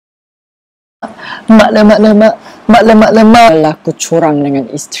mak lemak berlaku curang dengan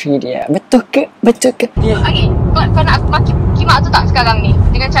isteri dia. Betul ke? Okay, kau nak aku maki kimak tu tak sekarang ni?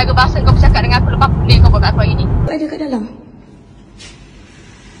 Dengan cara bahasa kau bercakap dengan aku lepas benda yang kau buat kat aku hari ni. Ada kat dalam.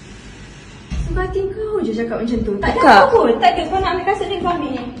 Sebatin kau je cakap macam tu. Tak ada apa pun. Tak ada. Kau nak ambil kasut ni, kau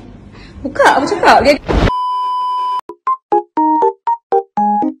ambil ni. Buka, aku cakap. Dia...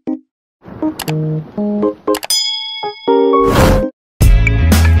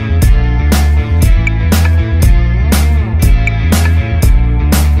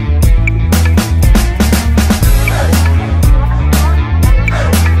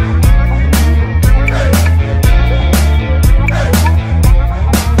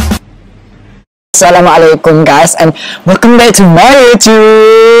 Assalamualaikum guys, and welcome back to my YouTube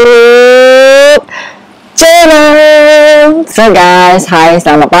channel. So guys, hi,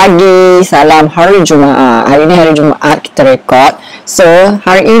 selamat pagi, salam hari Jumaat. Hari ini hari Jumaat kita rekod. So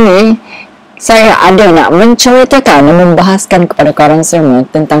hari ini saya ada nak menceritakan dan membahaskan kepada korang semua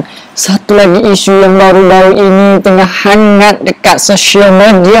tentang satu lagi isu yang baru-baru ini tengah hangat dekat sosial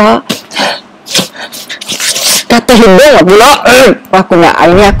media. Kata hidung pula. Hari ni aku nak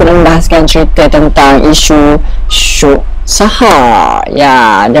membahaskan cerita tentang isu Shuk Sahar.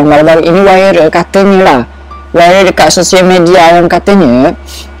 Ya, dan baru-baru ini viral katanya lah. Viral dekat sosial media yang katanya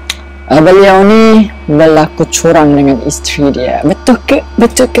beliau ni berlaku curang dengan isteri dia. Betul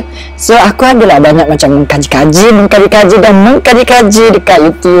ke? So aku adalah banyak macam mengkaji-kaji dekat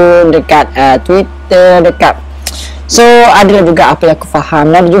YouTube, dekat Twitter, dekat so, adalah juga apa yang aku faham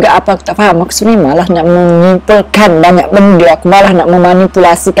dan juga apa aku tak faham. Aku sebenarnya malah nak menyimpulkan banyak benda. Aku malah nak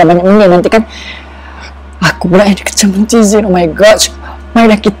memanipulasikan banyak benda. Nanti kan aku pula yang dikecam netizen. Oh my gosh.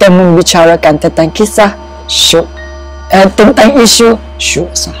 Marilah kita membicarakan tentang kisah Shuk, tentang isu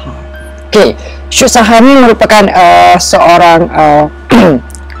Shuk Sahar. Okay, Shuk Sahar ni merupakan seorang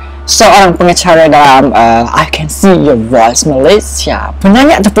pengacara dalam I Can See Your Voice Malaysia.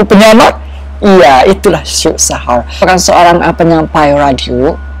 Penyanyi ataupun penyamar. Iya, itulah Shuk Sahar. Bukan seorang penyampai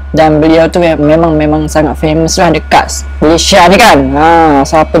radio dan beliau tu memang sangat famous lah dekat Malaysia ni kan.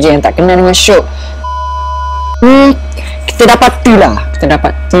 Siapa je yang tak kenal dengan Shuk. Kita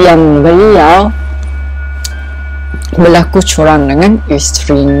dapati yang beliau berlaku curang dengan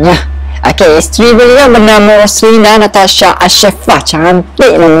isterinya. Okay, isteri beliau bernama Roslina Natasha Ashefah.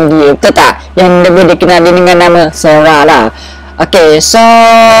 Cantik nama dia, betul tak? Yang lebih dikenali dengan nama Sarah lah. Okay, so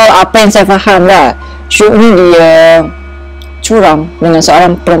apa yang saya faham lah, Shuk ni dia curang dengan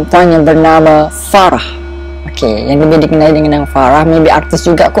seorang perempuan yang bernama Farah. Okay, yang lebih dikenali dengan nama Farah. Maybe artis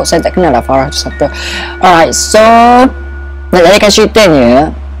juga kot, saya tak kenal lah Farah tu siapa. Alright, so nak jadikan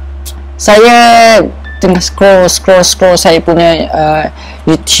ceritanya, saya tengah scroll saya punya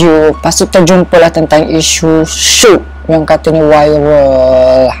YouTube. Lepas tu terjumpa lah tentang isu Shuk yang katanya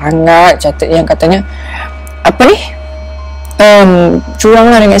viral, hangat, yang katanya apa ni?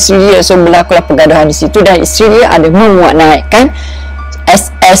 Curanglah dengan isteri dia. So berlakulah pergaduhan di situ dan isteri dia ada memuat naikkan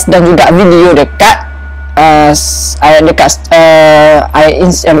SS dan juga video dekat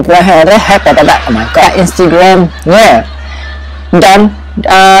Instagram. Dan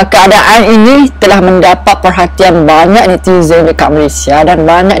keadaan ini telah mendapat perhatian banyak netizen dekat Malaysia dan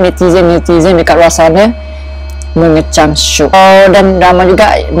banyak netizen dekat luar sana mengecam Shuk. Dan ramai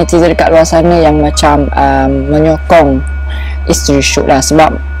juga netizen dekat luar sana yang macam menyokong isteri Shuk lah.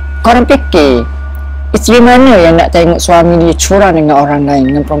 Sebab korang fikir isteri mana yang nak tengok suami dia curang dengan orang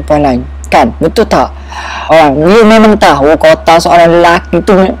lain, dengan perempuan lain, kan? Betul tak? Dia memang tahu kota seorang lelaki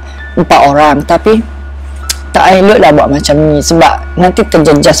tu 4 orang, tapi tak elok lah buat macam ni sebab nanti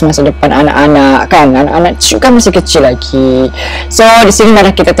terjejas masa depan anak-anak kan. Anak-anak Shuk kan masih kecil lagi. So di sini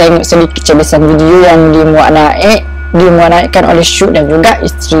mana kita tengok sedikit cabisan video yang dimuat naikkan oleh Shuk dan juga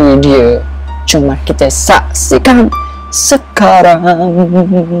isteri dia. Cuma kita saksikan sekarang.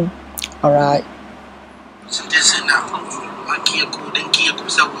 Alright. Sentiasa nak maki aku, dengki aku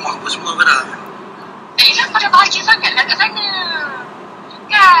pasal rumah apa semua Farah. Yelah, kau dah bahagia sangat lah kat sana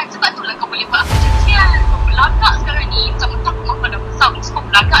kan, sebab tu lah kau boleh buat aku macam sial. Kau belagak sekarang ni, mentang-mentang rumah kau dah besar, kau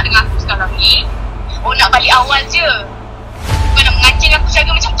belagak dengan aku sekarang ni. Oh, nak balik awal je. Kau nak mengancing aku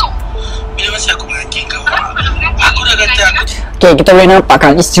cara macam tu. Bila masa aku mengancing kau? Aku dah kata aku. Okay, kita boleh nampak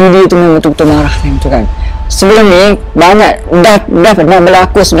kan isteri dia tu memang betul-betul marah macam tu kan. Sebelum ni banyak dah pernah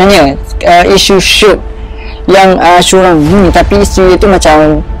berlaku sebenarnya isu Shuk yang curang ni, tapi isteri dia tu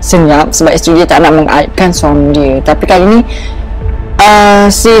macam senyap sebab isteri dia tak nak mengaibkan suami dia. Tapi kali ni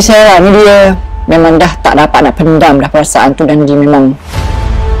si Sarah ni dia memang dah tak dapat nak pendam dah perasaan tu dan dia memang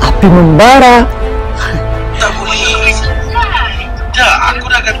api membara. Tak boleh. Dah, aku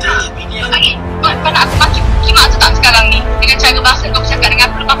dah kata bini Okay, kau nak aku maki kimak tu tak sekarang ni? Dengan cara bahasa kau bercakap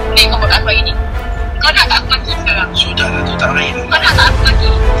dengan aku lepas benda yang kau buat kat aku hari ni. nak tak aku maki sekarang? Sudahlah tu, tak payah. Kau nak tak aku maki?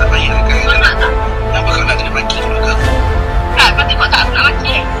 Tak payah kan? Kau nak tak? Kenapa kau nak kena maki keluarga aku? Tak, kau tengok tak aku nak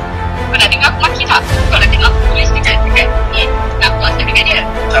maki Kau nak dengar aku maki tak? Kau nak tengok aku tulis dekat ni aku WhatsApp dekat dia.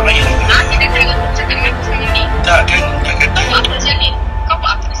 Tak payah kan? Dia dah tengok aku cakap dengan aku sekarang ni. Tak kan? Dah kata. Kau buat apa sial ni? Kau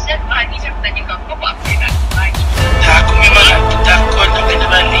buat apa sial? Ni je aku tanya kau. Kau buat apa yang nak aku lagi? Tak, aku memang takut nak kena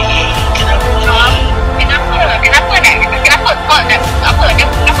balik. Kenapa? Kenapa? Kenapa nak? Kenapa kau nak? Apa?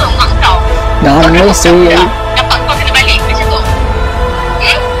 Kenapa mak kau? Dah lama isteri ya. Dapat kau kena balik macam tu.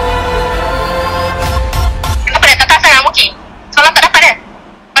 Kenapa nak tak sayang Muki? Soalan tak dapat dah.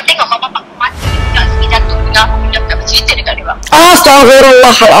 Kau tengok mak bapak aku mati dekat sini jatuh dengan aku punya tak bercerita dekat dia bang.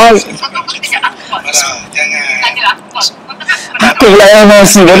 Astagfirullahaladzim. Farah, jangan. Tak ada aku. Kau tak nak. Aku pula yang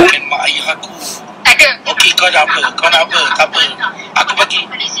emosi kan? Bukan mak ayah aku. Tak ada. Okey, kau nak apa? Kau nak apa? Tak apa. Aku bagi.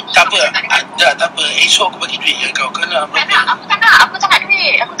 Tak apa. Tak apa. Esok aku bagi duit kat kau. Kau nak apa? Tak nak. Aku tak nak. Aku tak nak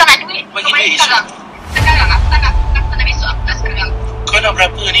duit. Aku tak nak duit. Bagi Kau main duit sekarang. Sekarang. Aku tak nak. Aku tak nak besok. Aku tak sekarang. Kau nak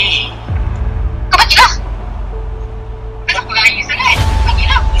berapa ni? Kau bagilah. Kenapa raya sangat?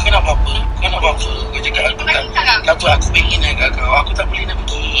 Bagilah. Kau nak berapa? Kau nak berapa? Kau cakap aku tak. Tak apa, aku bagi nak kat kau. Aku tak boleh nak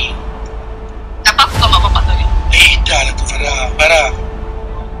pergi. Tak apa kau mak bapak kau ni. Dah lah tu Farah. Farah.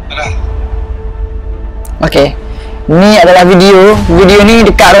 Okey. Ni adalah video. Video ni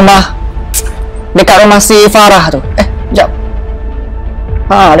dekat rumah si Farah tu. Sekejap.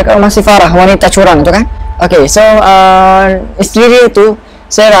 Dekat rumah si Farah, wanita curang tu kan. Okey, so isteri dia tu,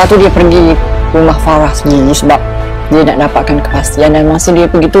 Sarah tu, dia pergi rumah Farah sendiri sebab dia nak dapatkan kepastian, dan masa dia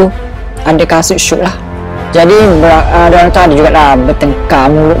pergi tu ada kasut Shuk lah. Jadi diorang tu ada jugalah bertengkar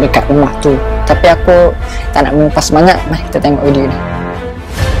mulut dekat rumah tu. Tapi aku tak nak mengupas semangat. Mari kita tengok video ni.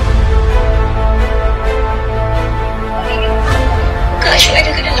 Kak Shuk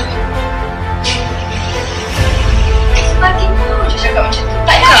ada ke dalam? Bagi kau je cakap macam tu.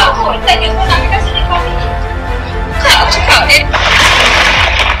 Tak ada pun. Tak ada pun nak kasi dia kau ni. Kak aku cakap dia.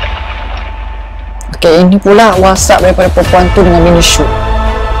 Okey, ini pula WhatsApp daripada perempuan tu dengan bini Shuk.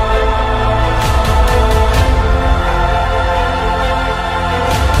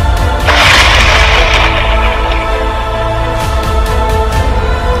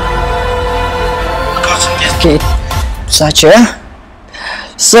 Okey, saja.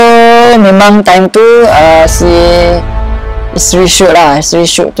 So memang time tu si isteri Shuk lah, isteri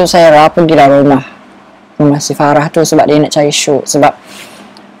Shuk tu Sarah pergilah rumah si Farah tu sebab dia nak cari Shuk. Sebab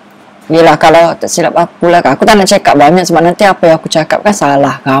yelah, kalau tak silap aku lah kan, aku tak nak cakap banyak sebab nanti apa yang aku cakap kan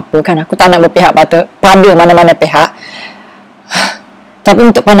salah ke apa kan. Aku tak nak berpihak pada mana-mana pihak. Tapi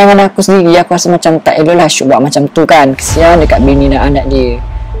untuk pandangan aku sendiri, aku rasa macam tak elok lah Shuk buat macam tu kan. Kesian dekat bini dan anak dia.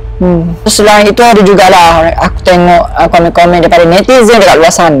 Selain itu ada jugalah aku tengok komen-komen daripada netizen dekat luar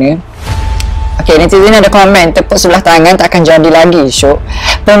sana. Okey, netizen ada komen, tepuk sebelah tangan takkan jadi lagi Shuk.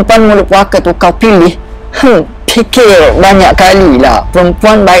 Perempuan mulut puaka tu kau pilih. Fikir banyak kali lah.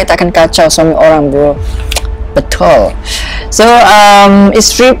 Perempuan baik takkan kacau suami orang bro. Betul. So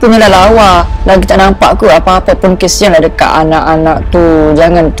isteri punya lawa lagi tak nampak ke apa-apa pun. Kesian lah dekat anak-anak tu.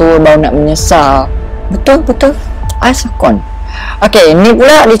 Jangan tu baru nak menyesal. Betul. Asakon. Okey, ni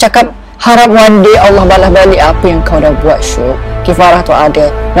pula dia cakap harap one day Allah balas balik apa yang kau dah buat Shuk. Kifarah tu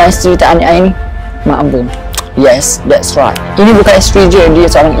ada. Dan isteri tak anik ni maklum. Yes, that's right. Ini bukan isteri je, dia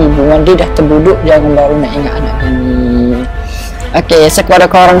seorang ibu. Dia dah terbuduk, jangan baru nak ingat anak ini. Okey, so kepada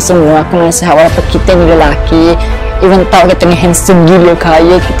korang semua, aku nasihat walaupun kita ni lelaki, even tahu kita ni handsome gila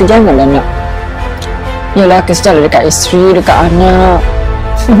kaya, kita janganlah nak yalah, kesejahteraan dekat isteri, dekat anak.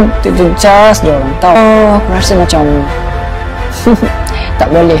 Itu just dia orang tahu. Aku rasa macam tak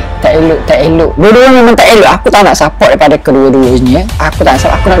boleh, tak elok. Dua-dua memang tak elok. Aku tak nak support daripada kedua-duanya. Aku tak nak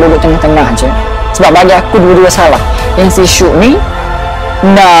support, aku nak duduk tengah-tengah je. Sebab bagi aku dua-dua salah. Yang si Shuk ni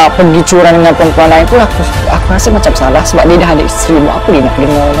nak pergi curang dengan perempuan lain pun aku rasa macam salah sebab dia dah ada isteri. Buat apa dia nak pergi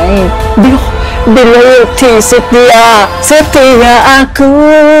dengan orang lain? Dia loyalty, setia aku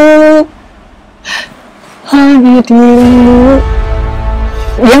hanya dirimu.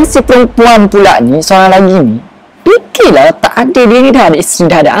 Yang si perempuan pula ni, seorang lagi ni, fikirlah tak ada, dia ni dah ada isteri,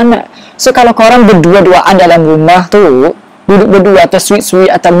 dah ada anak. So kalau korang berdua-duaan dalam rumah tu, duduk berdua atau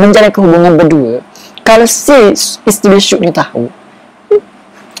sweet-sweet atau menjalankan hubungan berdua, kalau si isteri Shuk ni tahu,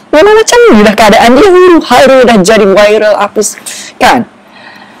 memang macam ni lah keadaan dia. Huru-hara dah jadi viral apa kan.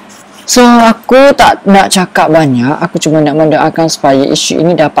 So aku tak nak cakap banyak. Aku cuma nak mendoakan supaya isu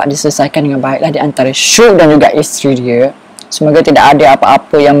ini dapat diselesaikan dengan baiklah di antara Shuk dan juga isteri dia. Semoga tidak ada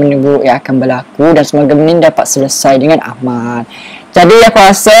apa-apa yang menunggu yang akan berlaku dan semoga ini dapat selesai dengan aman. Jadi aku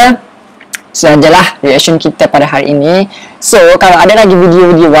rasa sajalah reaction kita pada hari ini. So kalau ada lagi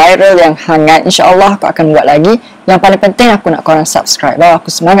video-video viral yang hangat, insya-Allah aku akan buat lagi. Yang paling penting aku nak korang subscribe baru aku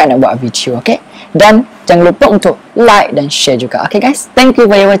semangat nak buat video, okay? Dan jangan lupa untuk like dan share juga. Okay guys, thank you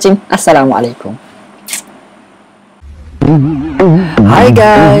for watching. Assalamualaikum. Hi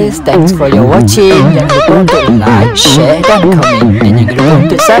guys, thanks for your watching. Jangan lupa untuk like, share dan komen. Dan jangan lupa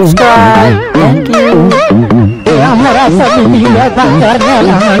untuk subscribe. Thank you. Yang merasa bila tak karena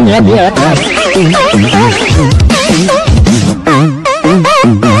namanya dia.